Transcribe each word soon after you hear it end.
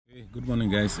Hey, good morning,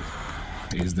 guys.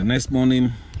 It's the next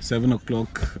morning, 7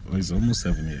 o'clock, or it's almost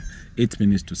 7 here, 8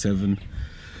 minutes to 7.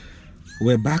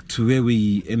 We're back to where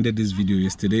we ended this video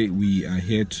yesterday. We are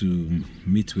here to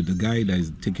meet with the guy that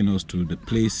is taking us to the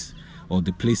place or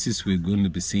the places we're going to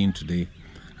be seeing today.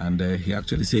 And he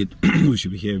actually said we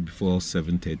should be here before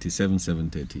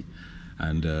 7:30,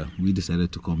 and we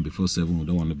decided to come before 7. We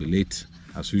don't want to be late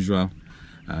as usual.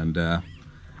 And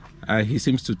he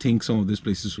seems to think some of these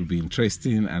places will be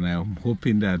interesting, and I'm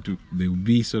hoping that they will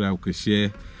be, so that we can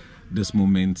share this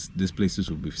moment. These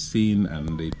places will be seen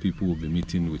and the people will be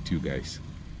meeting with you guys.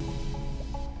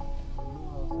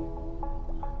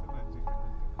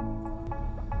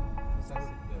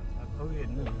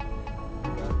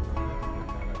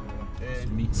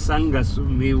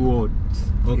 Sangasumi Ward,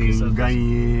 okay, in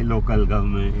Ganye local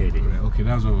government area. Okay,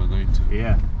 that's what we're going to.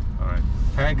 Yeah. Alright.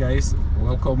 Hi guys,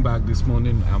 welcome back this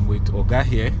morning. I'm with Oga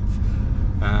here.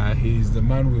 He's the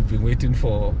man we've been waiting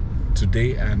for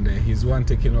today, and he's the one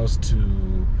taking us to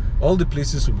all the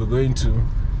places we'll be going to.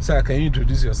 Sir, can you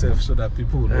introduce yourself so that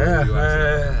people will know who you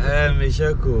are? I'm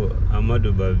Ishako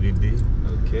Amadu Bavidi.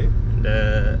 Okay.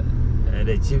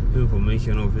 The Chief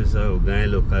Information Officer of Ganye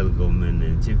Local Government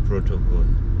and Chief Protocol.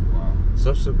 Wow.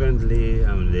 Subsequently,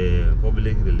 I'm the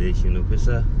Public Relations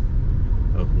Officer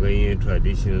of Ganye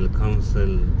Traditional Council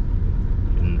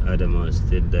in Adamawa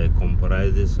State that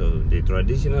comprises of the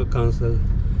Traditional Council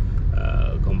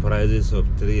comprises of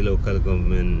 3 local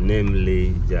government,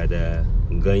 namely Jada,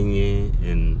 Ganye,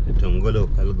 and Tongo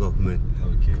local government,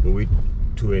 Okay. with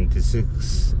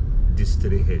 26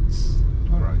 district heads.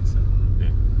 Alright, sir.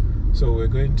 Yeah. So we're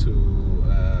going to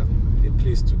a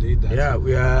place today that...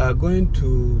 We are going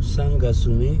to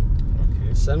Sangasumi.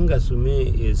 Okay.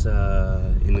 Sangasumi is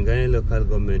in Ganye local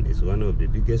government is one of the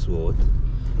biggest wards.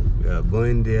 We are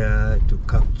going there to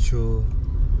capture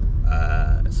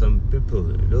some people.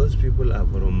 Those people are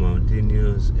from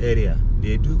mountainous area.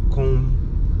 They do come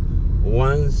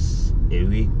once a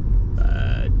week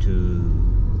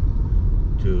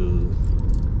to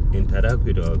interact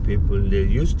with our people. They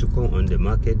used to come on the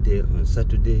market day on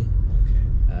Saturday.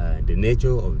 Okay. The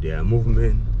nature of their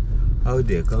movement, how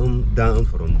they come down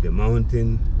from the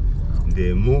mountain. Wow.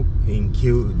 They move in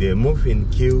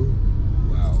queue.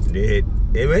 Wow.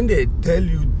 When they tell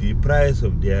you the price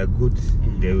of their goods,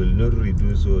 they will not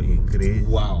reduce or increase.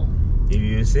 Wow. If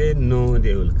you say no,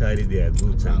 they will carry their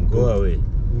goods and go away.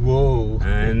 Whoa.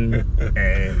 And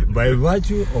by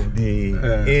virtue of the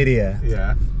area,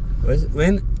 Yeah.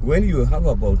 when you have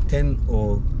about 10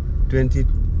 or 20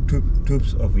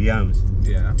 tubes of yams,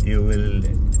 Yeah. you will,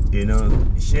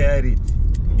 share it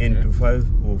into 5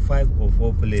 or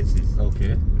 4 places.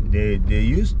 Okay. They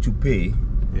used to pay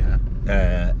Yeah.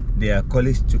 their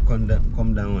colleagues to come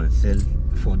down and sell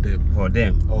For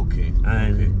them. Okay.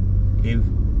 and okay.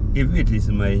 if it is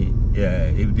my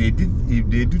if they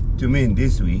do to me in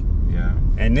this week, Yeah.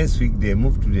 and next week they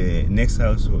move to the next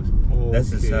household.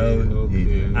 That is how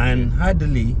okay. And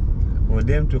hardly for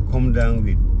them to come down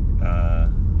with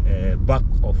a bag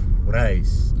of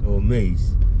rice or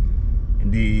maize.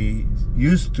 And they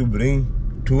used to bring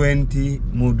 20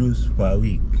 modus per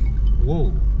week.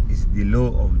 Whoa. It's the law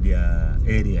of their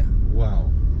area. Wow.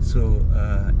 So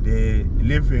they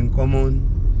live in common,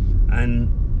 and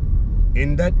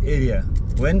in that area,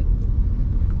 when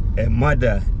a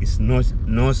mother is not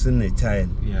nursing a child,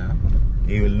 Yeah.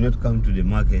 he will not come to the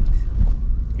market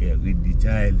with the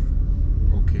child.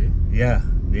 Okay. Yeah,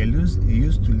 they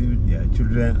used to leave their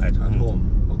children at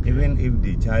home. Okay. Even if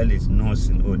the child is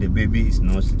nursing or the baby is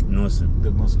nursing. They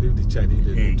must leave the child if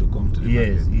they need to come to the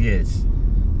market. Yes.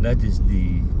 That is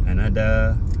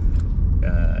another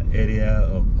area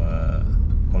of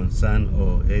concern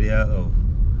or area of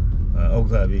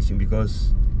observation,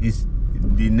 because it's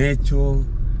the nature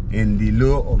and the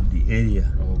law of the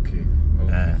area. Okay.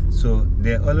 So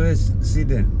they always see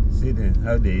them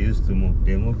how they used to move.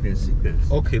 They move in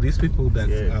sequence. Okay, these people that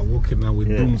are walking now with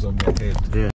brooms on their head.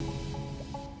 Yeah.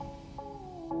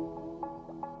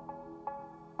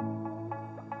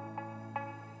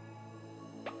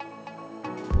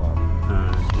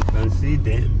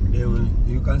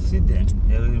 You can see them.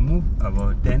 They will move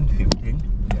about 10, 15,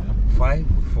 5,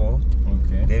 4.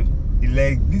 Okay. They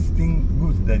like this thing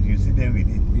goods that you see them with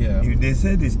it. Yeah. If they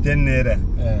say it's 10 naira,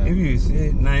 if you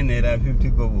say 9 naira,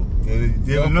 50 kobo,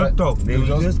 they will not talk. They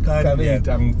will just carry it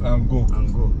and go.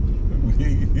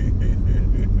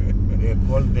 They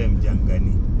call them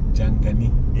Jangani.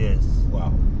 Jangani. Yes.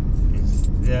 Wow. It's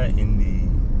there in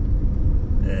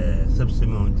the Subsea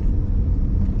Mountain.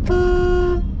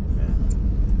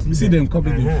 You see them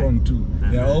coming in front too.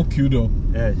 They are all queued up.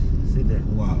 Yes, see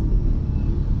them. Wow.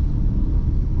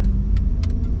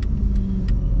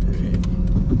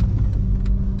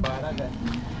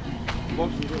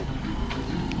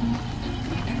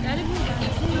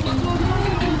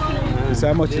 So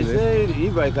how much They is it? say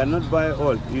if I cannot buy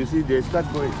all, you see, they start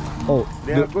going. Oh,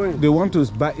 They are going. They want to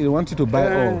buy. They want you to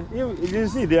buy all. You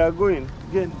see, they are going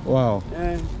again. Wow.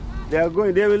 They are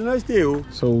going. They will not stay.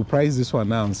 So we'll price this one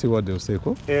now and see what they'll say.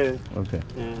 Cool? Yeah. Okay.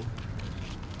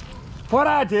 For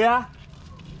that, yeah.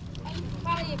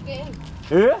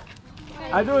 Eh?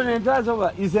 I don't enter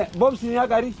over. Is a Bob Senior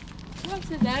Gary?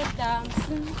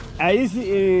 I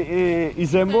see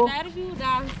Isembo.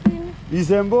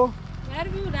 Isembo.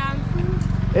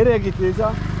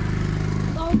 Eregitesa.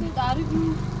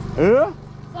 Eh?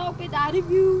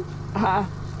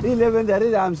 11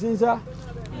 there I'm seeing, sir.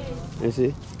 You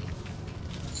see?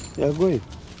 They are going.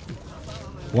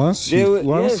 Once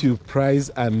you price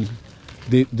and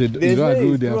they don't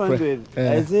agree with their price.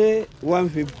 I say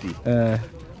 150.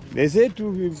 They say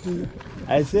 250.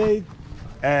 I say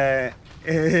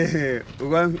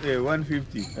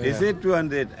 150. They say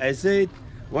 200. I say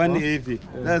 180.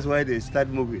 That's why they start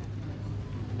moving.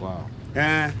 Wow.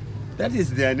 That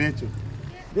is their nature.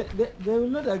 They will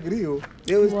not agree. Oh.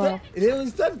 They will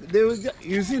start.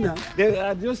 You see now, they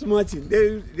are just marching.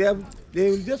 They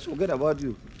will just forget about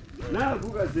you. Now,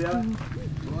 who can say?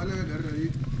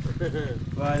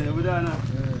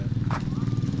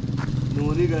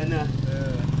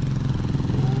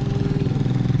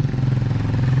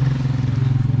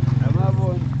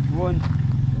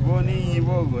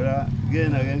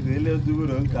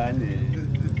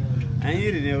 And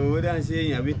you didn't know what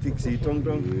saying a bit tixy, tong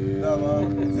tong.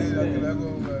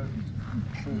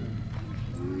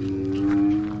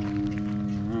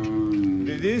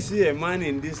 Did you see a man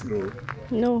in this road?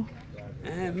 No.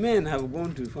 Men have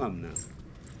gone to farm now.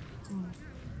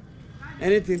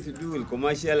 Anything to do with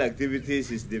commercial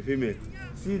activities is the female.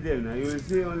 See them now, you will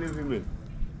see only female.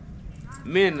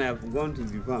 Men have gone to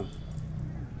the farm.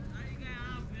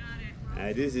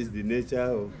 This is the nature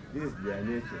of their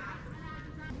nature.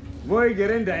 Boy,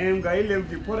 getting the aim, guy, live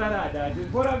the Pora, the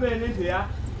Pora Benefit. Yeah?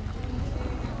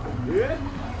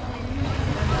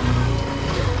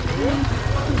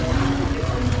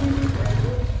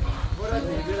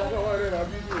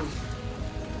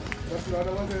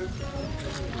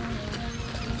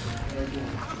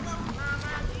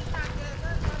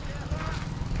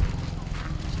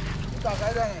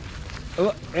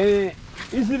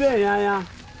 Is it there? Yeah.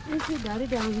 Is it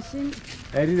dancing?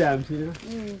 I did dancing.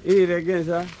 Eat again,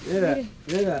 sir.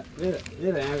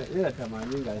 Yeah, come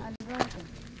on, you guys.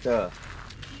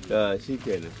 She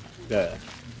can. It's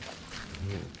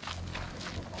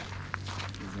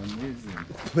amazing.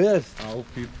 Yes. How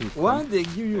people. Once they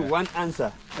give you one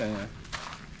answer,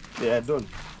 they are done.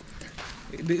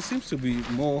 There seems to be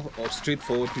more of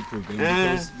straightforward people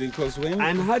than because when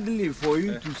and hardly for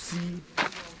you to see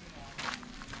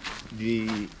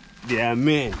their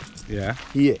men here.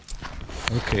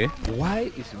 Okay.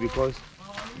 Why? It's because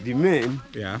the men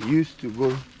used to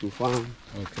go to farm.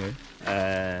 Okay.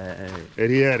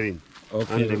 Rearing.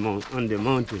 Okay. On the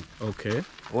mountain. Okay.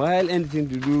 While anything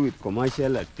to do with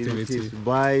commercial activities,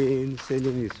 buying,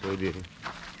 selling is for the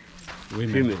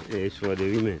women. It's for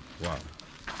the women. Wow.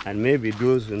 And maybe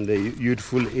those in the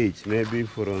youthful age, maybe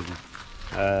from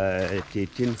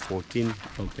 13, 14,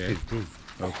 15.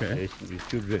 Okay. The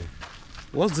children.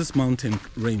 What's this mountain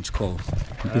range called?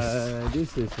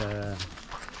 This is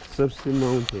Subsea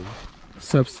Mountain.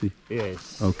 Subsea.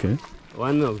 Yes. Okay.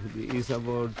 One of the, is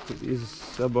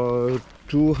about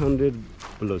 200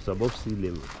 plus above sea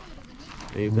level.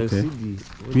 And you can see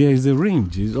the. Yeah, it's a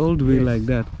range. It's all the way like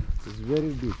that. It's very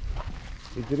big.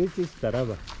 It reaches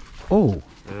Taraba. Oh.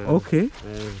 Okay.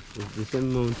 It's the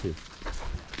same mountain.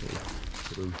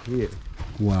 From here.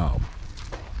 Wow.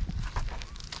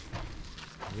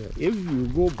 Yeah. If you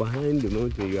go behind the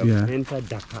mountain, you have to enter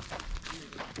Dhaka.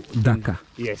 Dhaka.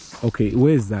 Yes. Okay,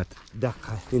 where is that?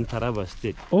 Dhaka in Taraba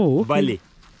State. Oh, okay. Bali.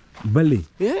 Bali.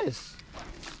 Yes.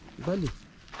 Bali.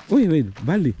 Wait,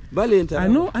 Bali. Bali in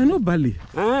Taraba. I know Bali.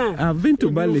 I've been to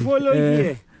Bali. You follow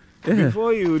here.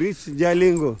 Before you reach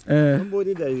Jalingo,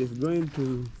 somebody that is going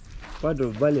to part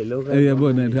of Bali local. Yeah,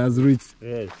 but it has reached.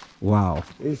 Yes. Wow.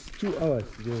 It's 2 hours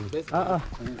journey.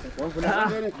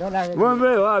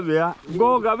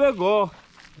 Go.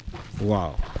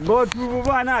 Wow. Go to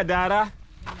Bubana Dara.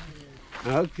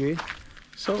 Okay.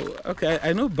 So, okay,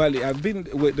 I know Bali. I've been,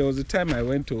 there was a time I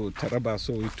went to Taraba,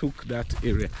 so we took that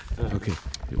area. Okay.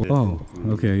 Oh,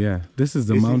 okay, yeah. This is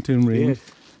the mountain range.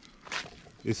 Yes.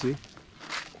 You see?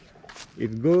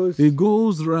 It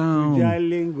goes round. To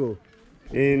Jalingo.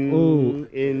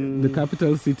 In the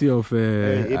capital city of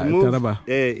Taraba.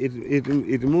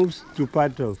 It moves to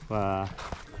part of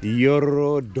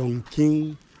Yoro,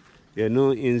 Donking, They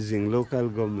know in Zing local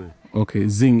government. Okay,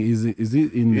 Zing is it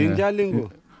in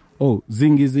Jalingo. Oh,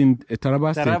 Zing is in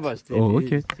Taraba State. Taraba State. Oh,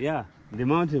 okay. Yeah, the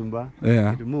mountain bar.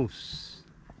 Yeah. It moves.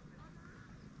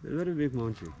 A very big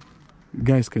mountain. You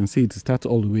guys can see it starts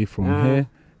all the way from here,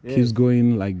 keeps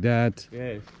going like that,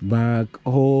 back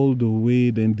all the way,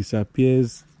 then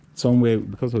disappears somewhere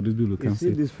because of this people can see.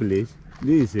 You see this place?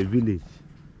 This is a village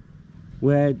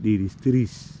where there is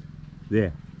trees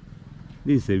there.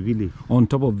 This is a village. On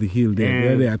top of the hill there,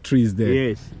 where there are trees there.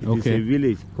 Yes, it is a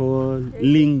village called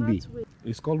Lingby.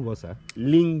 It's called what, sir?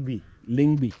 Lingby.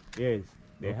 Lingby. Yes,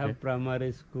 they have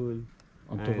primary school.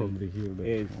 On top of the hill there.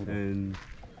 Yes,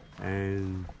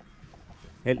 and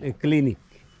a clinic.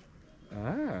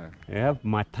 Ah. They have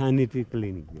maternity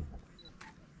clinic there.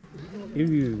 If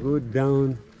you go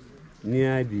down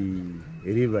near the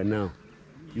river now,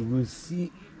 you will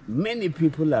see many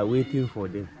people are waiting for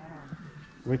them.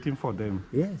 Waiting for them?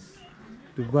 Yes,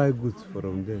 to buy goods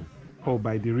from them. Oh,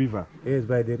 by the river? Yes,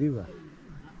 by the river.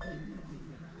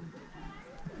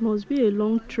 Must be a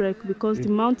long trek because the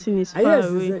mountain is far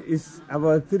away. It's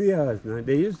about 3 hours now.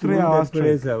 They used to 3 hours the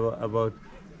place about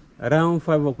around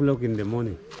 5 o'clock in the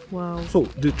morning. Wow. So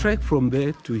the trek from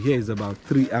there to here is about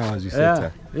 3 hours, you said,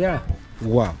 sir? Yeah.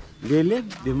 Wow. They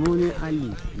left the morning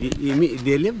early.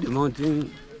 They left the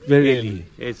mountain very early.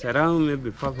 It's around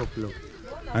maybe 5 o'clock.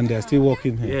 And they're still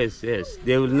walking here? Yes, yes.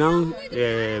 They will now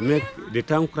make, the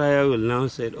town crier will now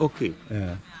say, okay,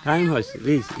 time has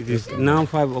reached. It is now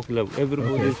 5 o'clock.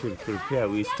 Everybody should prepare.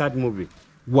 We start moving.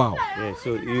 Wow. Yeah,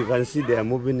 so you can see they are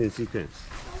moving in sequence.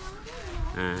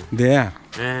 They are?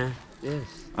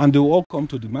 Yes. And they will all come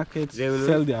to the market, they will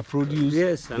sell their produce.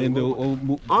 Yes. Then they will all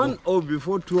move. On or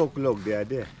before 2 o'clock they are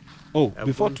there. Oh,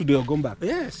 before 2 they will come back?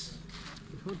 Yes.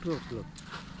 Before 2 o'clock.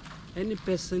 Any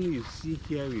person you see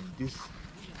here with this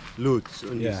loads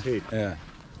on his head,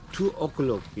 2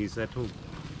 o'clock he's at home.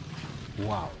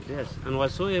 Wow. Yes, and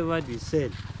whatsoever they sell,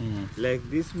 like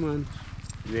this man,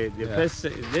 the first,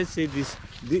 let's say this,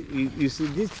 you see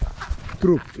this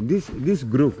group, this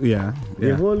group,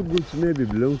 the whole goods maybe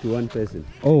belong to one person.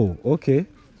 Oh, okay.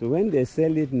 So when they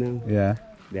sell it now,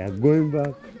 they are going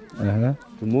back.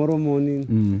 Tomorrow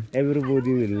morning,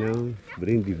 everybody will now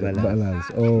bring the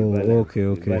balance. Oh, okay.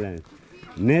 Balance.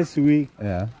 Next week,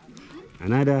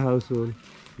 another household.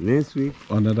 Next week,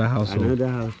 another household. Another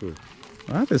household.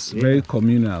 That is very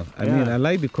communal. I mean, I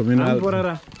like the communal.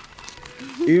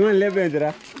 Even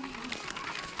Lebendra.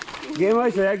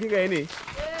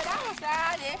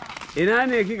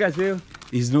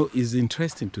 It's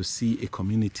interesting to see a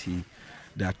community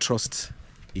that trusts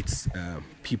its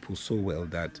people so well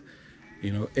that,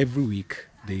 you know, every week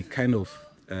they kind of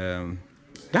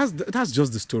that's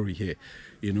just the story here.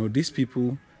 You know, these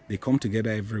people, they come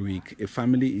together every week. A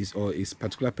family is, or a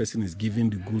particular person is giving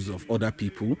the goods of other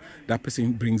people. That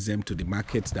person brings them to the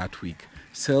market that week,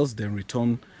 sells, then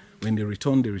return. When they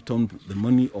return the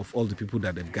money of all the people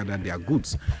that have gathered their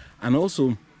goods. And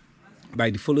also,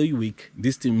 by the following week,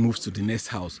 this thing moves to the next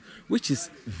house, which is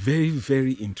very,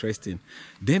 very interesting.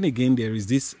 Then again, there is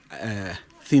this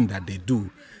thing that they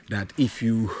do, that if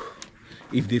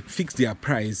they fix their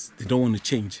price, they don't want to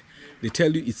change. They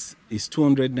tell you it's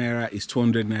 200 naira, it's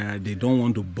 200 naira. They don't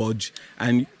want to budge.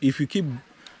 And if you keep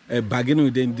bargaining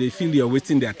with them, they feel you're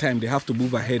wasting their time. They have to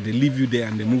move ahead. They leave you there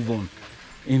and they move on.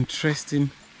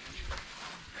 Interesting,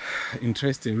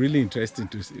 really interesting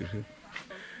to see.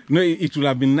 No, it would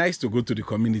have been nice to go to the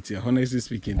community. Honestly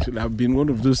speaking, it would have been one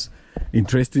of those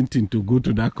interesting things to go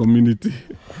to that community.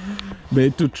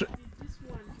 But to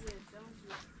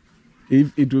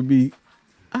if it would be,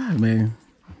 man,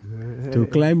 to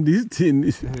climb this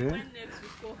thing.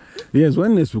 Yes,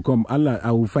 when next will come, Allah,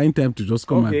 I will find time to just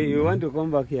come. Okay, you want to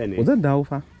come back here? Was that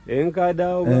Daufa?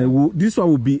 This one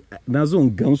will be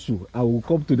Nazon Gansu. I will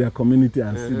come to their community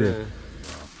and see them.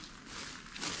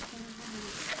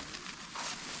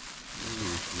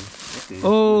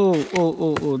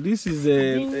 Oh, this is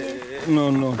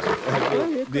no.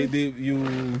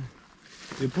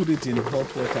 They put it in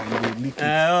hot water and they lick it.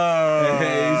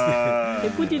 They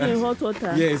put it in hot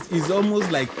water? Yes, it's almost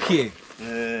like pear.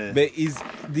 But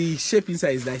the shape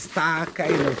inside is like star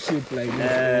kind of shape, like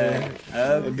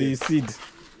the seed.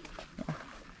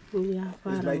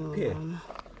 It's like pear.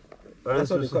 That's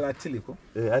what they call atili.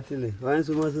 Atili.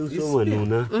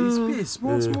 It's pear,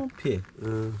 small pear.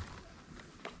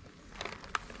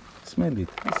 Smell it.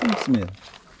 The same smell.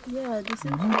 Yeah, the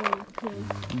same smell.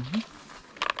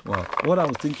 Wow. What I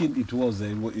was thinking it was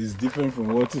is different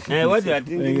from what what you are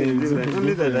thinking is different.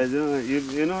 Only that I don't,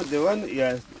 you know, the one you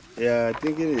are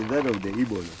thinking is that of the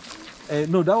Igbo.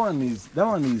 No, that one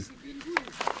is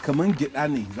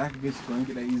Kamangani. That gets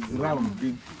Kamangani is round.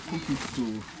 They cook it to.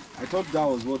 I thought that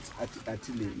was what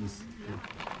atile is.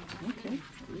 Okay,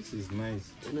 this is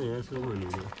nice.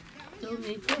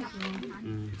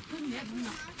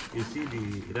 You see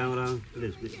the round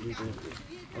place.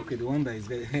 Okay, the one that is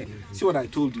there. See what I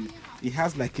told you? It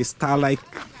has like a star-like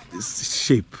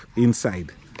shape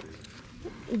inside.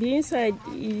 The inside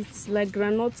is like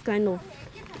granite kind of.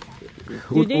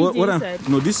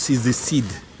 No, this is the seed.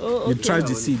 Oh, okay. You try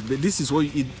the seed, but this is what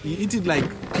you eat it like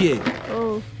pear.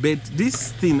 Oh. But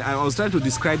this thing, I was trying to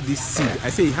describe this seed. I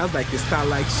say it has like a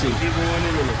star-like shape.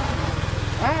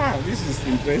 Ah, this is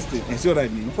interesting. You see what I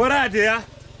mean?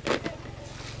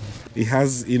 It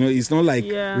has, you know, it's not like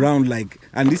round like,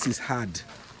 and this is hard.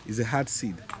 It's a hard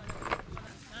seed.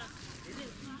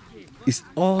 It's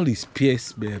all is pear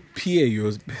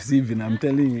you're perceiving. I'm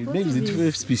telling you, maybe it's a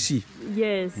different species.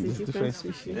 Yes, it's different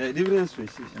species. Different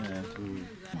species.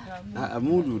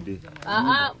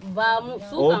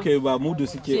 Okay, but mudu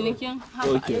sike.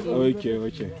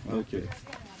 Okay.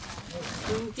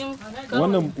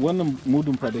 Wannan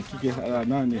mudun fa da kike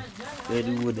na ne.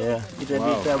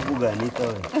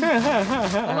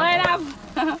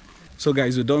 So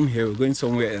guys, we're done here. We're going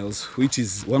somewhere else, which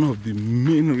is one of the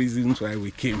main reasons why we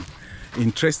came.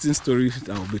 Interesting stories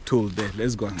that will be told there.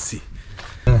 Let's go and see.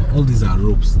 All these are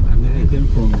ropes. I mean, I came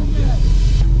from there.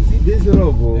 See this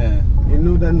rope in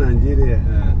northern Nigeria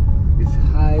is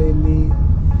highly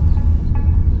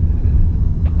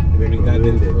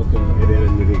regarded.